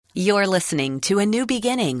You're listening to A New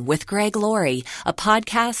Beginning with Greg Laurie, a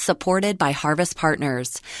podcast supported by Harvest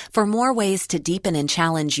Partners. For more ways to deepen and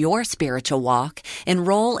challenge your spiritual walk,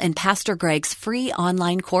 enroll in Pastor Greg's free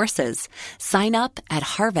online courses. Sign up at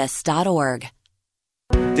harvest.org.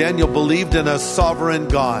 Daniel believed in a sovereign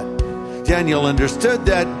God. Daniel understood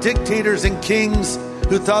that dictators and kings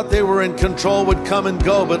who thought they were in control would come and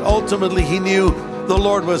go, but ultimately he knew the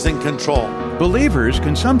Lord was in control. Believers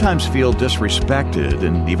can sometimes feel disrespected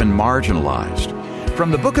and even marginalized.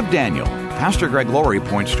 From the book of Daniel, Pastor Greg Laurie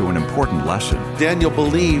points to an important lesson. Daniel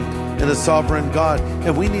believed in a sovereign God,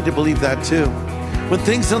 and we need to believe that too. When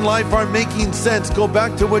things in life aren't making sense, go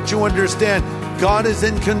back to what you understand. God is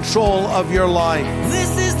in control of your life.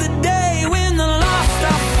 This is the day when the lost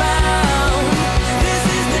are found. This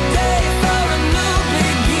is the day for a new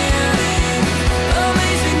beginning.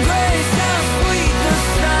 Amazing grace, how sweet the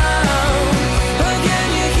sound. Again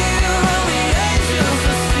you hear all the angels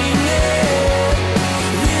are singing.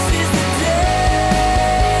 This is the day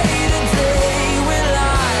when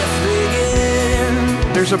life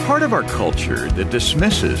begins. There's a part of our culture that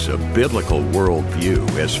dismisses a biblical worldview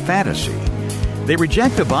as fantasy. They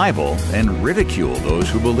reject the Bible and ridicule those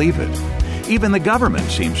who believe it. Even the government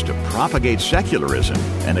seems to propagate secularism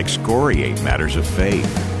and excoriate matters of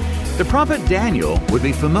faith. The prophet Daniel would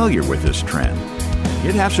be familiar with this trend.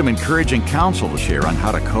 He'd have some encouraging counsel to share on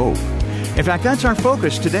how to cope. In fact, that's our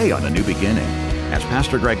focus today on A New Beginning, as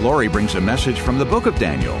Pastor Greg Laurie brings a message from the book of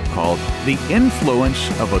Daniel called The Influence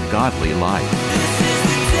of a Godly Life.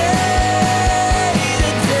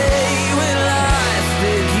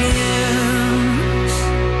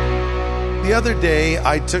 The other day,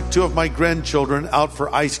 I took two of my grandchildren out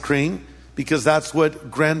for ice cream because that's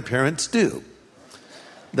what grandparents do.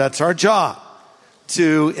 That's our job,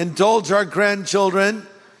 to indulge our grandchildren,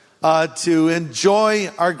 to enjoy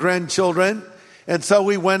our grandchildren. And so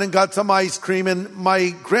we went and got some ice cream, and my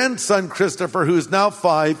grandson, Christopher, who's now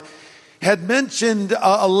 5, had mentioned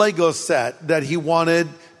a Lego set that he wanted,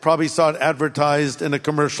 probably saw it advertised in a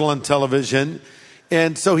commercial on television.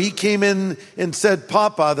 And so he came in and said,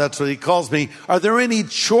 "Papa," that's what he calls me, "are there any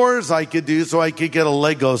chores I could do so I could get a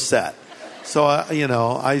Lego set?" So,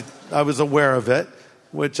 I was aware of it,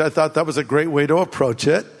 which I thought that was a great way to approach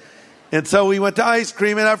it. And so we went to ice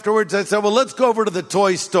cream, and afterwards I said, "Well, let's go over to the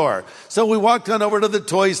toy store." So we walked on over to the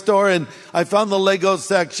toy store, and I found the Lego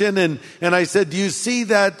section, and I said, "Do you see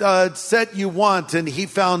that set you want?" And he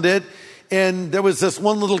found it. And there was this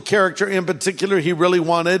one little character in particular he really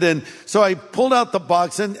wanted. And so I pulled out the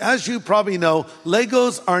box. And as you probably know,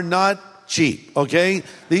 Legos are not cheap, okay?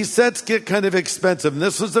 These sets get kind of expensive. And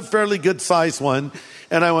this was a fairly good size one.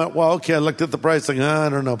 And I went, well, okay. I looked at the price like, I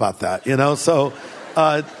don't know about that, So,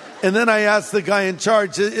 and then I asked the guy in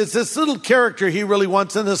charge, is this little character he really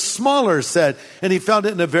wants in a smaller set? And he found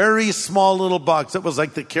it in a very small little box. It was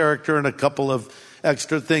like the character and a couple of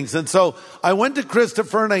extra things. And so I went to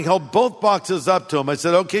Christopher and I held both boxes up to him. I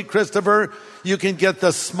said, "Okay, Christopher, you can get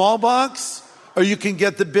the small box or you can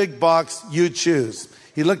get the big box. You choose."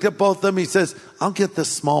 He looked at both of them. He says, "I'll get the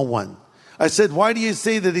small one." I said, "Why do you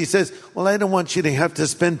say that?" He says, "Well, I don't want you to have to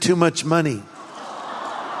spend too much money."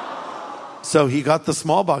 So he got the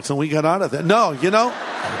small box and we got out of that. No, you know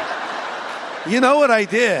what I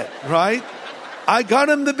did, right? I got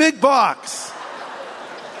him the big box.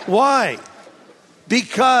 Why?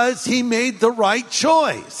 Because he made the right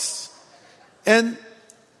choice. And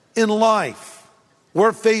in life,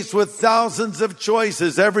 we're faced with thousands of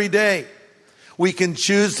choices every day. We can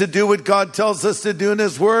choose to do what God tells us to do in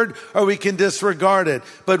His Word, or we can disregard it.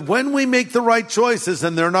 But when we make the right choices,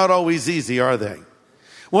 and they're not always easy, are they?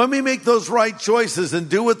 When we make those right choices and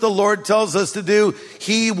do what the Lord tells us to do,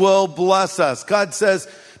 He will bless us. God says,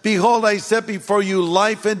 "Behold, I set before you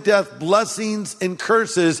life and death, blessings and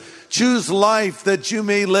curses. Choose life that you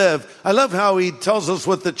may live." I love how He tells us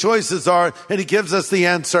what the choices are, and He gives us the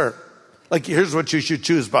answer. Like, here's what you should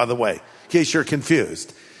choose, by the way, in case you're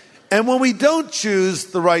confused. And when we don't choose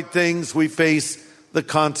the right things, we face the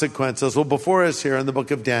consequences. Well, before us here in the book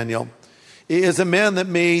of Daniel is a man that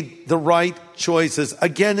made the right choices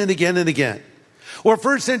again and again and again. We're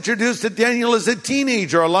first introduced to Daniel as a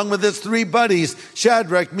teenager, along with his 3 buddies,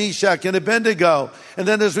 Shadrach, Meshach, and Abednego. And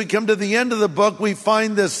then as we come to the end of the book, we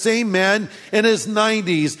find this same man in his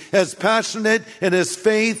 90s, as passionate in his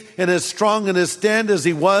faith and as strong in his stand as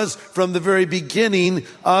he was from the very beginning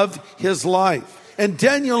of his life. And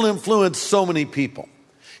Daniel influenced so many people.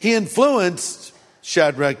 He influenced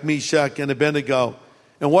Shadrach, Meshach, and Abednego.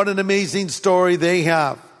 And what an amazing story they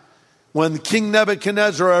have. When King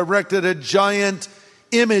Nebuchadnezzar erected a giant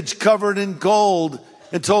image covered in gold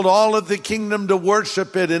and told all of the kingdom to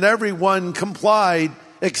worship it, and everyone complied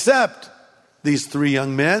except these three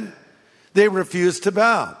young men. They refused to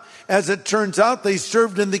bow. As it turns out, they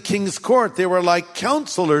served in the king's court. They were like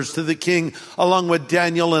counselors to the king, along with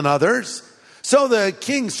Daniel and others. So the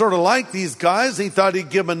king sort of liked these guys. He thought he'd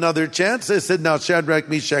give them another chance. They said, now Shadrach,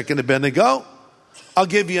 Meshach, and Abednego, I'll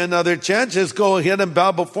give you another chance. Just go ahead and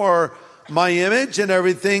bow before my image and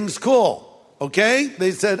everything's cool. Okay?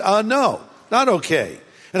 They said, no, not okay.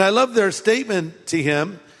 And I love their statement to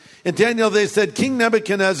him. In Daniel, they said, King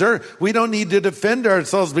Nebuchadnezzar, we don't need to defend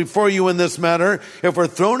ourselves before you in this matter. If we're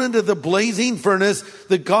thrown into the blazing furnace,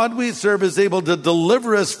 the God we serve is able to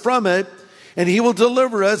deliver us from it, and he will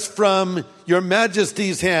deliver us from your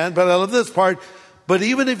majesty's hand. But I love this part. But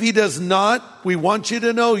even if he does not, we want you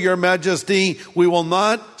to know, your majesty, we will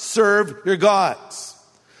not serve your gods.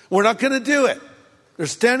 We're not going to do it. They're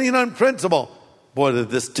standing on principle. Boy, did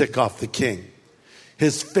this tick off the king.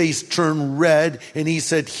 His face turned red, and he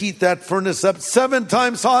said, heat that furnace up 7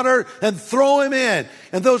 times hotter and throw him in.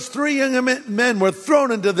 And those 3 young men were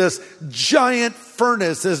thrown into this giant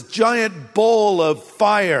furnace, this giant bowl of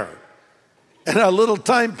fire. And a little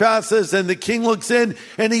time passes, and the king looks in,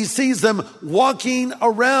 and he sees them walking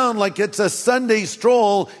around like it's a Sunday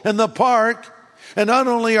stroll in the park. And not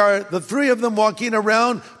only are the 3 of them walking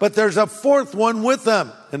around, but there's a 4th one with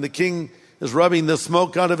them. And the king is rubbing the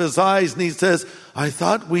smoke out of his eyes, and he says, I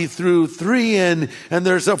thought we threw 3 in, and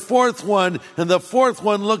there's a 4th one, and the 4th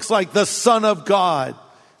one looks like the Son of God.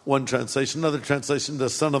 One translation, another translation, the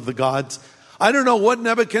Son of the Gods. I don't know what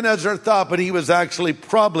Nebuchadnezzar thought, but he was actually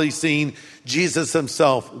probably seeing Jesus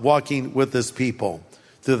himself walking with his people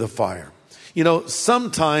through the fire. You know,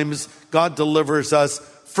 sometimes God delivers us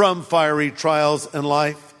from fiery trials in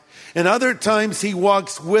life, and other times he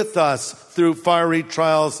walks with us through fiery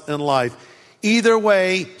trials in life. Either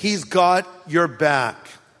way, he's got your back.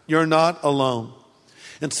 You're not alone.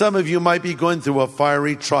 And some of you might be going through a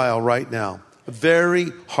fiery trial right now. A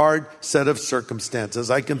very hard set of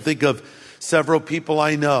circumstances. I can think of several people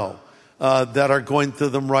I know that are going through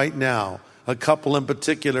them right now. A couple in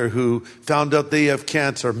particular who found out they have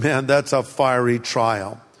cancer. Man, that's a fiery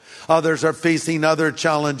trial. Others are facing other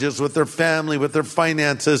challenges with their family, with their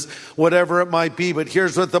finances, whatever it might be. But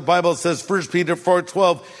here's what the Bible says, 1 Peter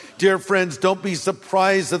 4:12. Dear friends, don't be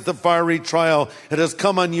surprised at the fiery trial. It has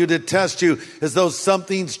come on you to test you as though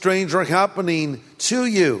something strange were happening to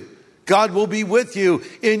you. God will be with you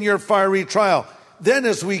in your fiery trial. Then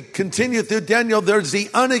as we continue through Daniel, there's the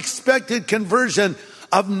unexpected conversion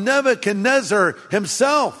of Nebuchadnezzar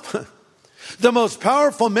himself, the most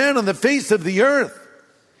powerful man on the face of the earth.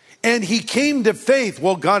 And he came to faith.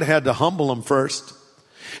 Well, God had to humble him first.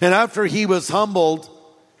 And after he was humbled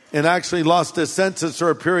and actually lost his senses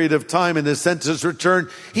for a period of time and his senses returned,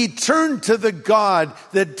 he turned to the God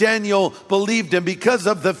that Daniel believed in. Because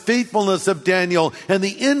of the faithfulness of Daniel and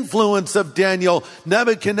the influence of Daniel,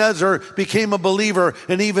 Nebuchadnezzar became a believer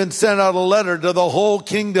and even sent out a letter to the whole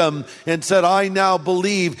kingdom and said, I now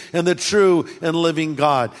believe in the true and living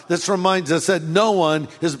God. This reminds us that no one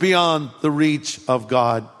is beyond the reach of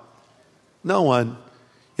God. No one.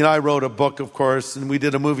 You know, I wrote a book, of course, and we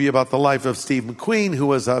did a movie about the life of Steve McQueen, who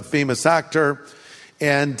was a famous actor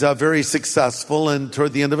and very successful. And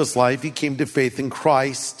toward the end of his life, he came to faith in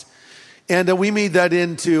Christ. And we made that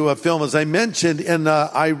into a film, as I mentioned. And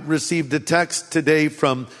I received a text today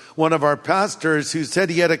from one of our pastors who said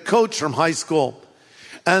he had a coach from high school.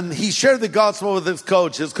 And he shared the gospel with his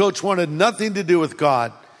coach. His coach wanted nothing to do with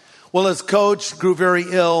God. Well, his coach grew very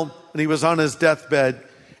ill, and he was on his deathbed.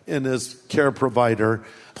 And his care provider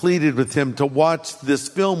pleaded with him to watch this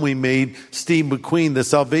film we made, Steve McQueen, The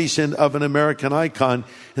Salvation of an American Icon.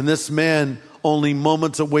 And this man, only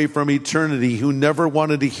moments away from eternity, who never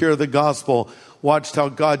wanted to hear the gospel, watched how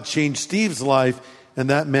God changed Steve's life, and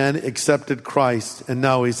that man accepted Christ, and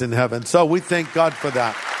now he's in heaven. So we thank God for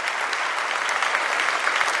that.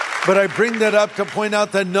 But I bring that up to point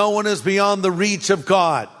out that no one is beyond the reach of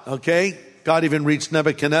God, okay? God even reached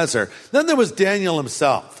Nebuchadnezzar. Then there was Daniel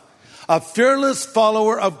himself, a fearless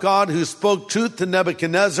follower of God who spoke truth to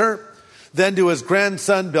Nebuchadnezzar, then to his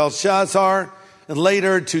grandson Belshazzar, and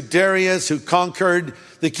later to Darius, who conquered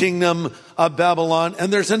the kingdom of Babylon.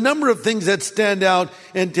 And there's a number of things that stand out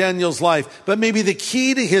in Daniel's life. But maybe the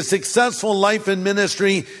key to his successful life and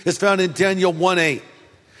ministry is found in Daniel 1:8,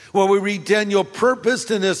 where we read Daniel purposed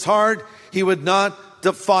in his heart he would not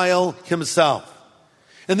defile himself.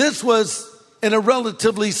 And this was in a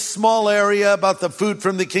relatively small area about the food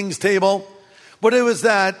from the king's table. But it was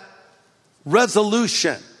that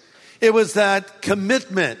resolution. It was that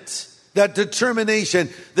commitment, that determination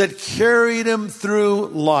that carried him through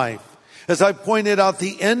life. As I pointed out,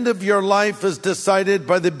 the end of your life is decided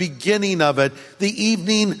by the beginning of it, the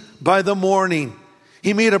evening by the morning.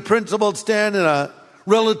 He made a principled stand in a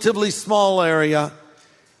relatively small area,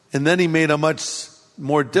 and then he made a much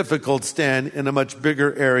more difficult stand in a much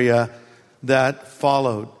bigger area that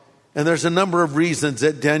followed. And there's a number of reasons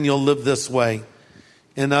that Daniel lived this way.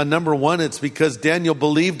 And number one, it's because Daniel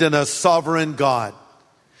believed in a sovereign God.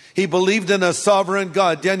 He believed in a sovereign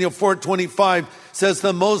God. Daniel 4:25 says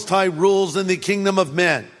the Most High rules in the kingdom of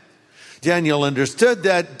men. Daniel understood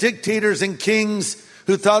that dictators and kings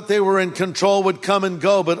who thought they were in control would come and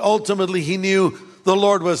go, but ultimately he knew the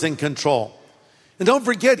Lord was in control. And don't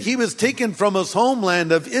forget, he was taken from his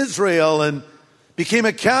homeland of Israel and became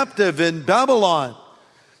a captive in Babylon.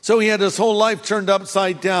 So he had his whole life turned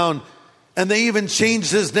upside down, and they even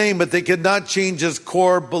changed his name, but they could not change his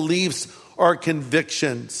core beliefs or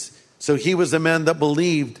convictions. So he was a man that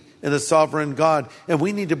believed in a sovereign God, and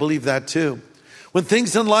we need to believe that too. When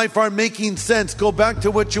things in life aren't making sense, go back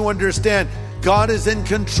to what you understand. God is in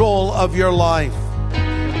control of your life.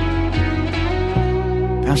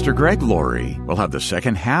 Pastor Greg Laurie will have the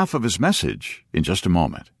second half of his message in just a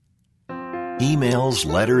moment. Emails,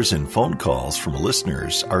 letters, and phone calls from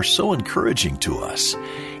listeners are so encouraging to us,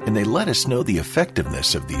 and they let us know the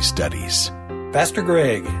effectiveness of these studies. Pastor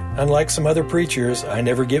Greg, unlike some other preachers, I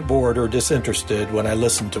never get bored or disinterested when I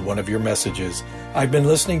listen to one of your messages. I've been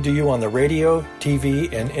listening to you on the radio, TV,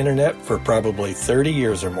 and internet for probably 30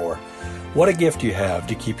 years or more. What a gift you have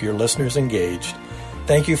to keep your listeners engaged.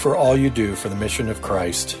 Thank you for all you do for the mission of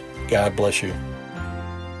Christ. God bless you.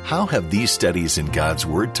 How have these studies in God's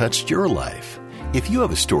Word touched your life? If you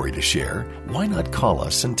have a story to share, why not call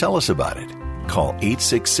us and tell us about it? Call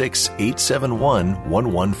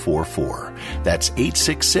 866-871-1144. That's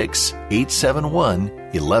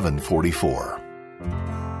 866-871-1144.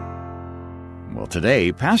 Well,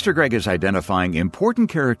 today, Pastor Greg is identifying important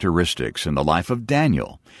characteristics in the life of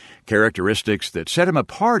Daniel, characteristics that set him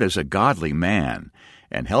apart as a godly man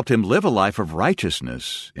and helped him live a life of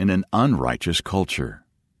righteousness in an unrighteous culture.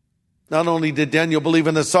 Not only did Daniel believe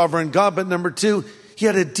in a sovereign God, but number two, he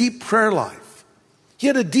had a deep prayer life. He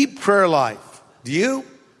had a deep prayer life. Do you?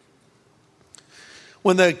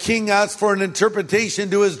 When the king asked for an interpretation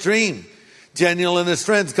to his dream, Daniel and his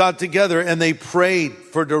friends got together and they prayed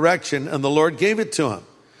for direction, and the Lord gave it to him.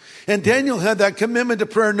 And Daniel had that commitment to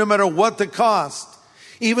prayer no matter what the cost.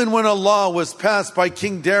 Even when a law was passed by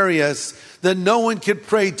King Darius that no one could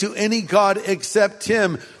pray to any god except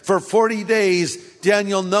him for 40 days,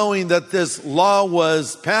 Daniel, knowing that this law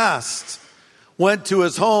was passed, went to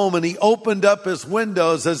his home and he opened up his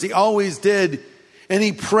windows as he always did, and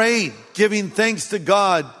he prayed, giving thanks to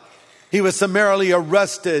God. He was summarily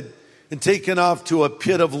arrested and taken off to a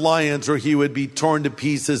pit of lions where he would be torn to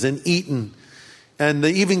pieces and eaten. And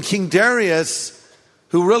even King Darius,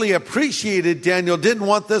 who really appreciated Daniel, didn't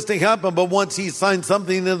want this to happen, but once he signed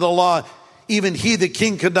something into the law, even he, the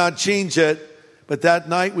king, could not change it. But that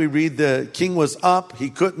night we read the king was up, he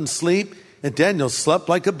couldn't sleep, and Daniel slept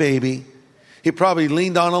like a baby. He probably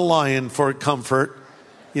leaned on a lion for comfort,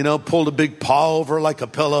 pulled a big paw over like a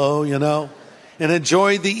pillow, and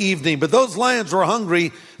enjoyed the evening. But those lions were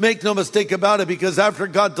hungry, make no mistake about it, because after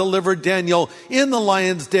God delivered Daniel in the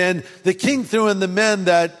lion's den, the king threw in the men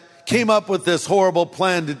that came up with this horrible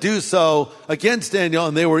plan to do so against Daniel,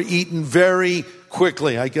 and they were eaten very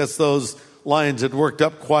quickly. I guess those lions had worked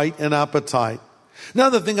up quite an appetite.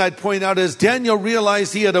 Another thing I'd point out is Daniel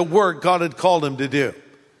realized he had a work God had called him to do.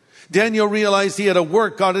 Daniel realized he had a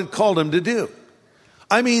work God had called him to do.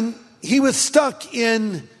 I mean, he was stuck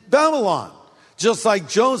in Babylon, just like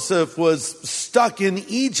Joseph was stuck in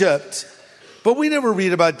Egypt. But we never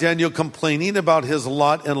read about Daniel complaining about his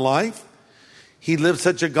lot in life. He lived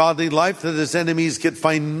such a godly life that his enemies could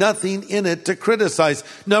find nothing in it to criticize.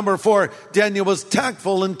 Number 4, Daniel was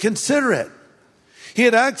tactful and considerate. He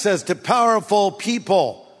had access to powerful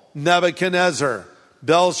people, Nebuchadnezzar,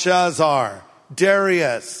 Belshazzar,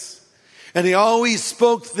 Darius, and he always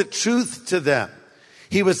spoke the truth to them.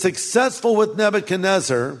 He was successful with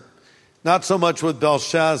Nebuchadnezzar, not so much with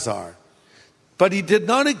Belshazzar, but he did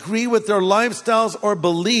not agree with their lifestyles or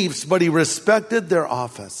beliefs, but he respected their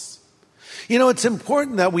office. It's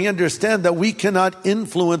important that we understand that we cannot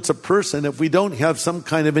influence a person if we don't have some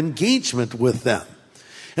kind of engagement with them.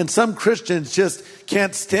 And some Christians just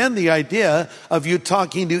can't stand the idea of you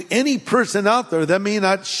talking to any person out there that may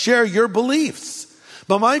not share your beliefs.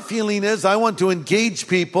 But my feeling is I want to engage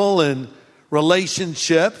people in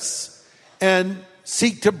relationships and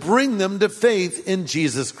seek to bring them to faith in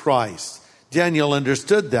Jesus Christ. Daniel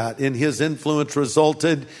understood that, and his influence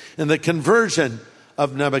resulted in the conversion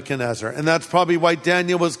of Nebuchadnezzar. And that's probably why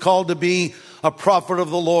Daniel was called to be a prophet of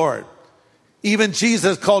the Lord. Even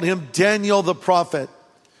Jesus called him Daniel the prophet.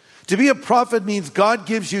 To be a prophet means God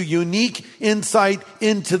gives you unique insight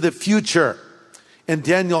into the future. And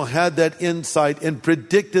Daniel had that insight and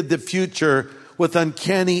predicted the future with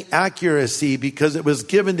uncanny accuracy because it was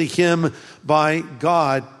given to him by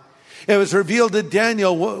God. It was revealed to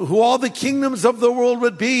Daniel who all the kingdoms of the world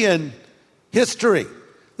would be in history.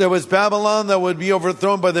 There was Babylon that would be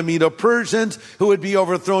overthrown by the Medo-Persians, who would be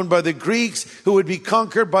overthrown by the Greeks, who would be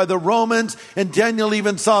conquered by the Romans. And Daniel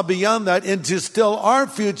even saw beyond that into still our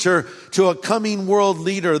future to a coming world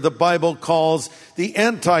leader the Bible calls the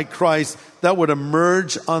Antichrist that would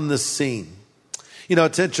emerge on the scene. You know,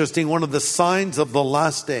 it's interesting, one of the signs of the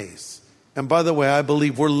last days, and by the way, I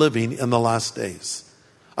believe we're living in the last days.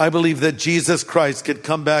 I believe that Jesus Christ could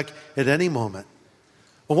come back at any moment.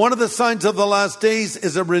 But one of the signs of the last days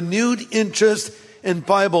is a renewed interest in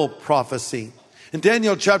Bible prophecy. In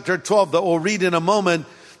Daniel chapter 12, that we'll read in a moment,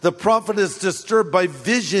 the prophet is disturbed by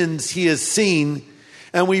visions he has seen.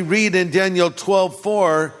 And we read in Daniel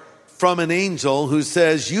 12:4 from an angel who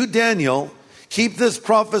says, "You, Daniel, keep this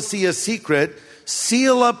prophecy a secret.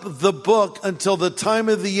 Seal up the book until the time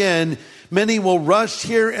of the end. Many will rush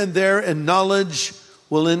here and there, and knowledge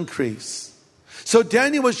will increase." So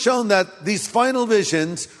Daniel was shown that these final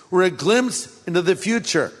visions were a glimpse into the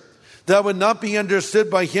future that would not be understood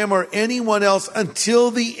by him or anyone else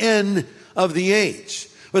until the end of the age.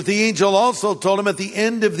 But the angel also told him at the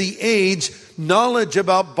end of the age, knowledge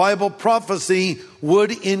about Bible prophecy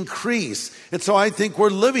would increase. And so I think we're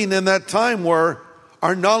living in that time where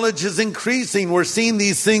our knowledge is increasing. We're seeing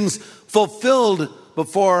these things fulfilled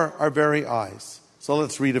before our very eyes. So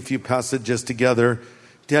let's read a few passages together.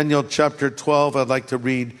 Daniel chapter 12, I'd like to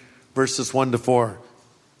read verses 1-4.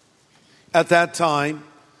 At that time,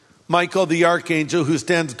 Michael the archangel, who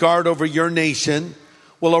stands guard over your nation,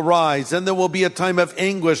 will arise, and there will be a time of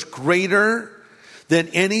anguish greater than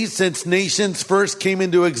any since nations first came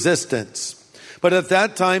into existence. But at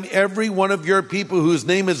that time, every one of your people whose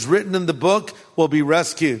name is written in the book will be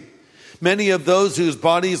rescued. Many of those whose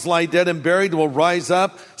bodies lie dead and buried will rise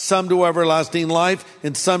up, some to everlasting life,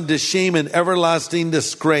 and some to shame and everlasting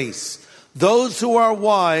disgrace. Those who are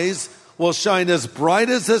wise will shine as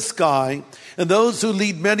bright as the sky, and those who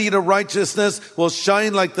lead many to righteousness will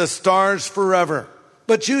shine like the stars forever.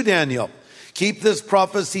 But you, Daniel, keep this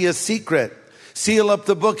prophecy a secret. Seal up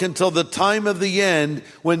the book until the time of the end,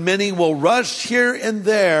 when many will rush here and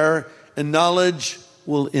there, and knowledge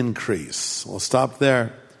will increase. We'll stop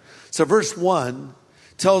there. So verse 1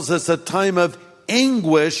 tells us a time of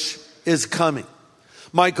anguish is coming.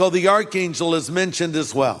 Michael the archangel is mentioned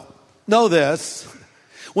as well. Know this.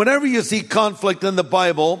 Whenever you see conflict in the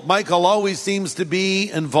Bible, Michael always seems to be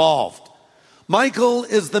involved. Michael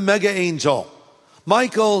is the mega angel.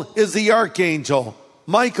 Michael is the archangel.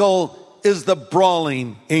 Michael is the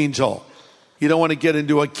brawling angel. You don't want to get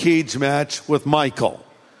into a cage match with Michael.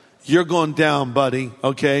 You're going down, buddy,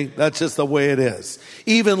 okay? That's just the way it is.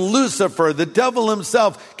 Even Lucifer, the devil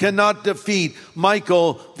himself, cannot defeat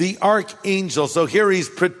Michael, the archangel. So here he's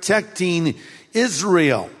protecting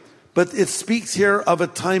Israel. But it speaks here of a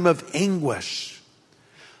time of anguish.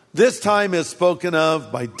 This time is spoken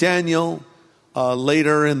of by Daniel,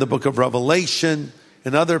 later in the book of Revelation,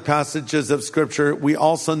 and other passages of Scripture. We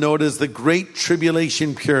also know it as the Great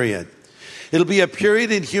Tribulation period. It'll be a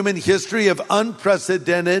period in human history of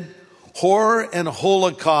unprecedented horror and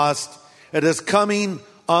holocaust that is coming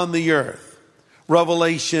on the earth.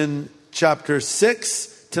 Revelation chapter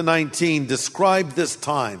 6-19 describe this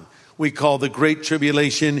time we call the Great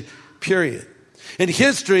Tribulation period. And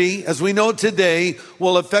history, as we know today,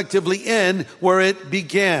 will effectively end where it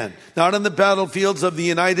began. Not on the battlefields of the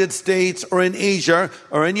United States or in Asia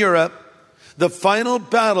or in Europe. The final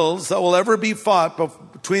battles that will ever be fought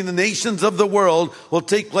between the nations of the world will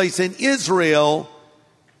take place in Israel.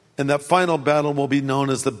 And that final battle will be known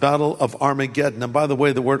as the Battle of Armageddon. And by the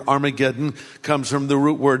way, the word Armageddon comes from the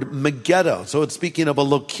root word Megiddo. So it's speaking of a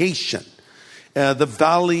location. The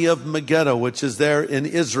Valley of Megiddo, which is there in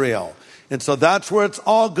Israel. And so that's where it's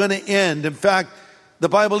all going to end. In fact, the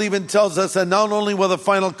Bible even tells us that not only will the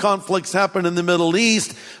final conflicts happen in the Middle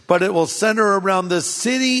East, but it will center around the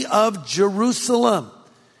city of Jerusalem.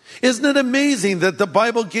 Isn't it amazing that the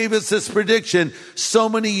Bible gave us this prediction so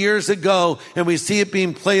many years ago, and we see it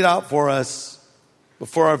being played out for us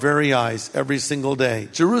before our very eyes every single day?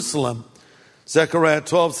 Jerusalem. Zechariah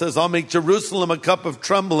 12 says, I'll make Jerusalem a cup of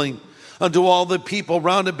trembling, unto all the people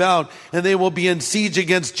round about, and they will be in siege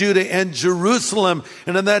against Judah and Jerusalem.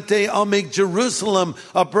 And in that day I'll make Jerusalem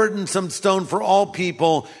a burdensome stone for all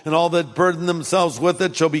people, and all that burden themselves with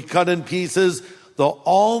it shall be cut in pieces, though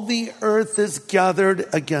all the earth is gathered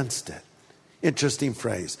against it. Interesting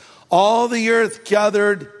phrase. All the earth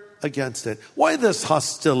gathered against it. Why this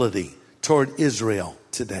hostility toward Israel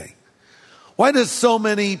today? Why does so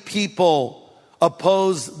many people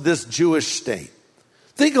oppose this Jewish state?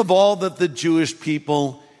 Think of all that the Jewish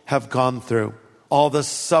people have gone through, all the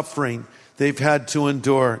suffering they've had to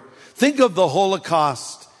endure. Think of the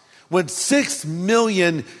Holocaust, when 6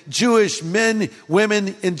 million Jewish men,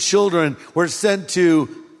 women, and children were sent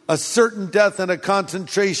to a certain death in a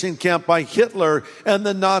concentration camp by Hitler and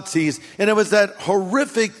the Nazis. And it was that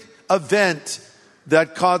horrific event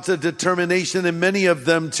that caused a determination in many of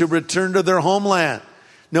them to return to their homeland,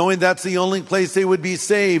 knowing that's the only place they would be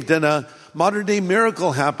saved. And a modern-day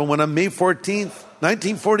miracle happened when on May 14th,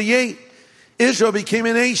 1948, Israel became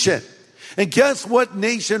a nation. And guess what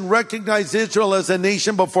nation recognized Israel as a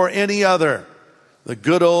nation before any other? The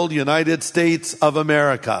good old United States of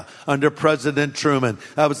America under President Truman.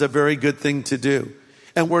 That was a very good thing to do.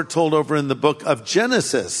 And we're told over in the book of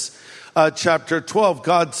Genesis, chapter 12,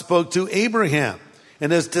 God spoke to Abraham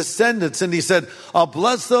and his descendants, and he said, I'll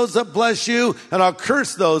bless those that bless you, and I'll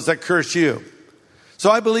curse those that curse you. So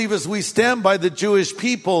I believe as we stand by the Jewish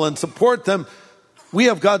people and support them, we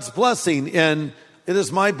have God's blessing. And it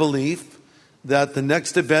is my belief that the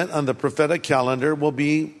next event on the prophetic calendar will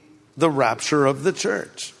be the rapture of the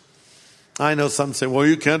church. I know some say, well,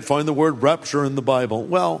 you can't find the word rapture in the Bible.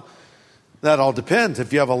 Well, that all depends.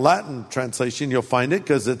 If you have a Latin translation, you'll find it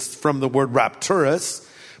because it's from the word rapturus,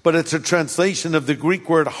 but it's a translation of the Greek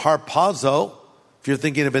word harpazo. If you're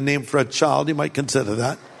thinking of a name for a child, you might consider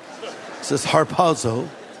that. It says harpazo,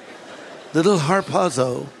 little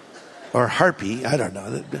harpazo, or harpy. I don't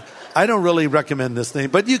know. I don't really recommend this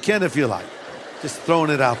name, but you can if you like. Just throwing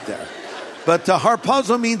it out there. But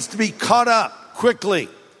harpazo means to be caught up quickly.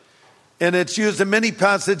 And it's used in many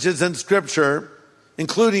passages in Scripture,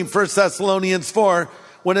 including 1 Thessalonians 4,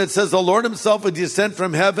 when it says the Lord himself would descend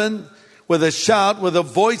from heaven with a shout, with a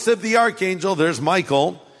voice of the archangel, there's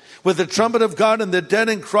Michael, with the trumpet of God, and the dead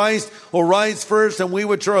in Christ will rise first, and we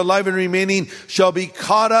which are alive and remaining shall be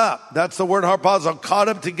caught up. That's the word harpazo, caught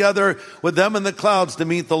up together with them in the clouds to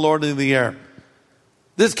meet the Lord in the air.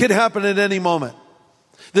 This could happen at any moment.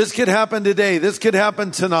 This could happen today. This could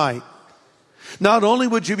happen tonight. Not only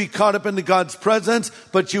would you be caught up into God's presence,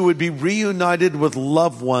 but you would be reunited with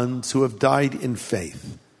loved ones who have died in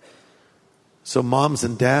faith. So moms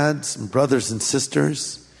and dads and brothers and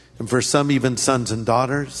sisters, and for some even sons and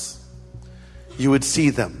daughters, you would see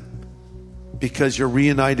them because you're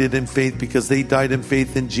reunited in faith, because they died in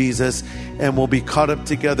faith in Jesus, and will be caught up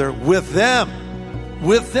together with them.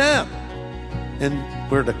 With them.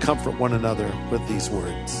 And we're to comfort one another with these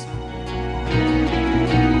words.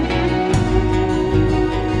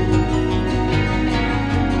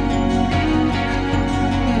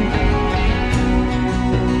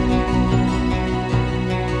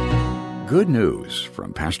 Good news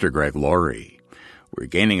from Pastor Greg Laurie. We're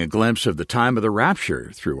gaining a glimpse of the time of the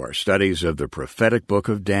rapture through our studies of the prophetic book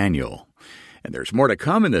of Daniel. And there's more to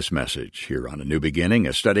come in this message here on A New Beginning,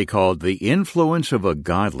 a study called The Influence of a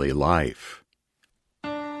Godly Life.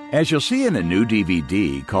 As you'll see in a new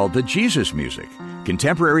DVD called The Jesus Music,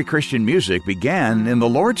 contemporary Christian music began in the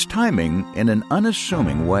Lord's timing in an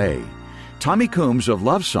unassuming way. Tommy Coombs of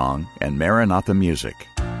Love Song and Maranatha Music.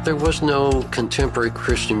 There was no contemporary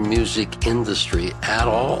Christian music industry at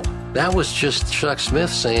all. That was just Chuck Smith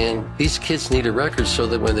saying, these kids need a record so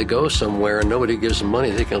that when they go somewhere and nobody gives them money,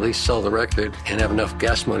 they can at least sell the record and have enough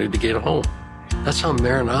gas money to get home. That's how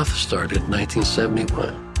Maranatha started in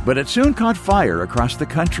 1971. But it soon caught fire across the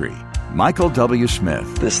country. Michael W.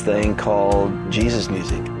 Smith. This thing called Jesus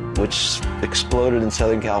Music, which exploded in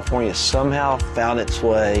Southern California, somehow found its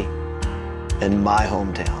way in my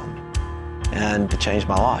hometown. And it changed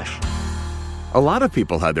my life. A lot of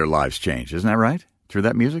people had their lives changed, isn't that right? Through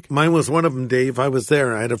that music? Mine was one of them, Dave. I was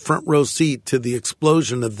there. I had a front row seat to the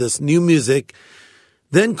explosion of this new music,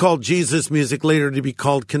 then called Jesus music, later to be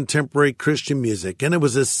called contemporary Christian music. And it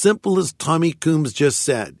was as simple as Tommy Coombs just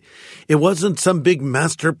said. It wasn't some big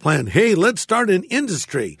master plan. Hey, let's start an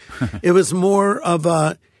industry. It was more of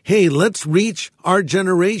a, hey, let's reach our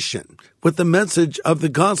generation with the message of the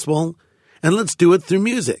gospel, and let's do it through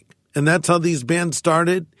music. And that's how these bands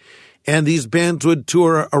started. And these bands would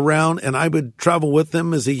tour around, and I would travel with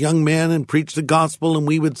them as a young man and preach the gospel, and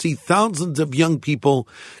we would see thousands of young people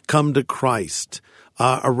come to Christ.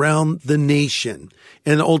 around the nation.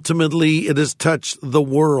 And ultimately, it has touched the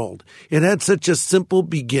world. It had such a simple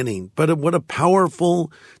beginning, but what a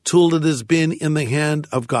powerful tool it has been in the hand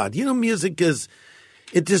of God. You know, music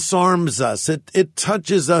it disarms us. It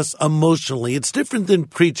touches us emotionally. It's different than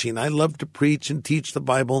preaching. I love to preach and teach the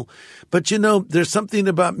Bible. But you know, there's something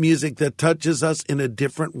about music that touches us in a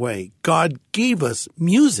different way. God gave us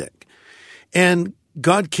music, and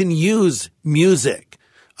God can use music.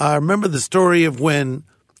 Remember the story of when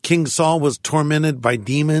King Saul was tormented by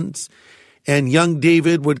demons, and young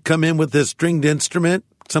David would come in with this stringed instrument,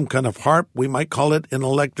 some kind of harp. We might call it an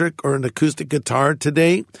electric or an acoustic guitar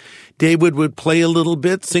today. David would play a little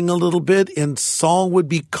bit, sing a little bit, and Saul would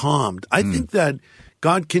be calmed. I think that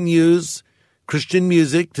God can use Christian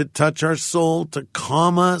music to touch our soul, to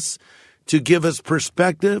calm us, to give us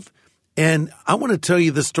perspective. And I want to tell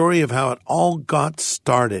you the story of how it all got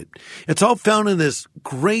started. It's all found in this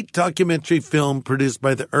great documentary film produced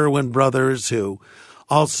by the Irwin brothers, who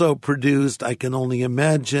also produced I Can Only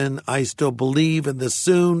Imagine, I Still Believe, and the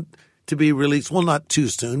soon to be released, well, not too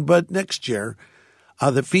soon, but next year,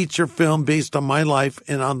 the feature film based on my life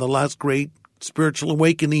and on the last great spiritual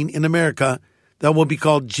awakening in America that will be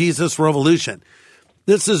called Jesus Revolution.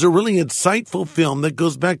 This is a really insightful film that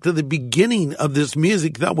goes back to the beginning of this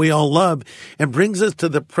music that we all love and brings us to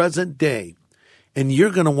the present day. And you're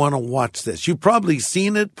going to want to watch this. You've probably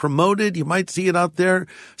seen it promoted. You might see it out there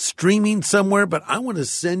streaming somewhere, but I want to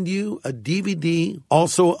send you a DVD,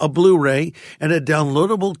 also a Blu-ray, and a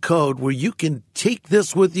downloadable code where you can take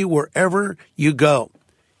this with you wherever you go.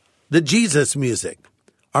 The Jesus Music,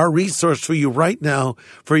 our resource for you right now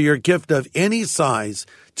for your gift of any size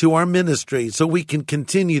to our ministry so we can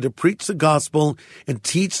continue to preach the gospel and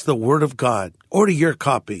teach the Word of God. Order your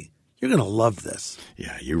copy. You're going to love this.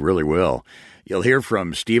 Yeah, you really will. You'll hear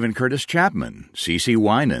from Stephen Curtis Chapman, C.C.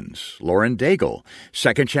 Winans, Lauren Daigle,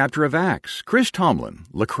 Second Chapter of Acts, Chris Tomlin,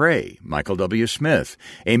 Lecrae, Michael W. Smith,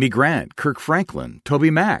 Amy Grant, Kirk Franklin, Toby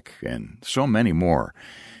Mack, and so many more.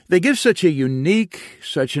 They give such a unique,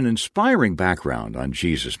 such an inspiring background on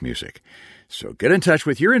Jesus music. So get in touch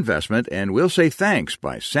with your investment, and we'll say thanks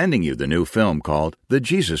by sending you the new film called The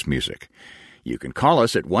Jesus Music. You can call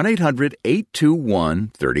us at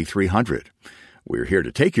 1-800-821-3300. We're here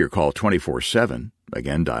to take your call 24/7.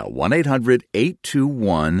 Again, dial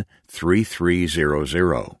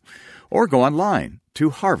 1-800-821-3300. Or go online to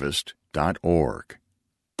harvest.org.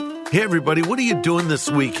 Hey, everybody, what are you doing this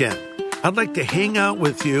weekend? I'd like to hang out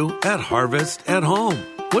with you at Harvest at Home.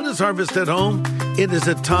 What is Harvest at Home? It is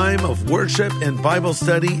a time of worship and Bible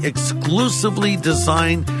study exclusively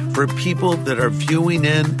designed for people that are viewing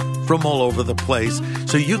in from all over the place,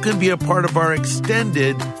 so you can be a part of our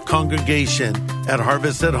extended congregation at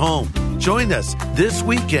Harvest at Home. Join us this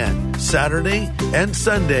weekend, Saturday and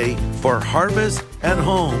Sunday, for Harvest at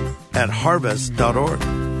Home at harvest.org.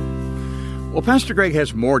 Well, Pastor Greg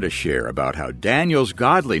has more to share about how Daniel's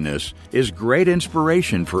godliness is great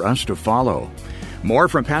inspiration for us to follow. More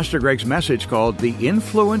from Pastor Greg's message called The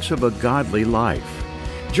Influence of a Godly Life.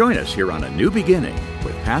 Join us here on A New Beginning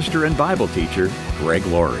with pastor and Bible teacher Greg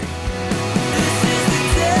Laurie.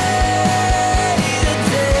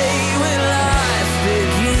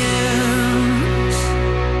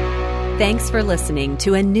 Thanks for listening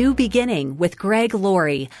to A New Beginning with Greg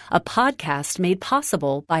Laurie, a podcast made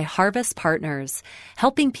possible by Harvest Partners,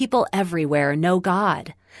 helping people everywhere know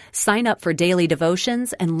God. Sign up for daily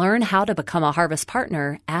devotions and learn how to become a Harvest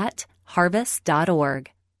Partner at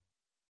harvest.org.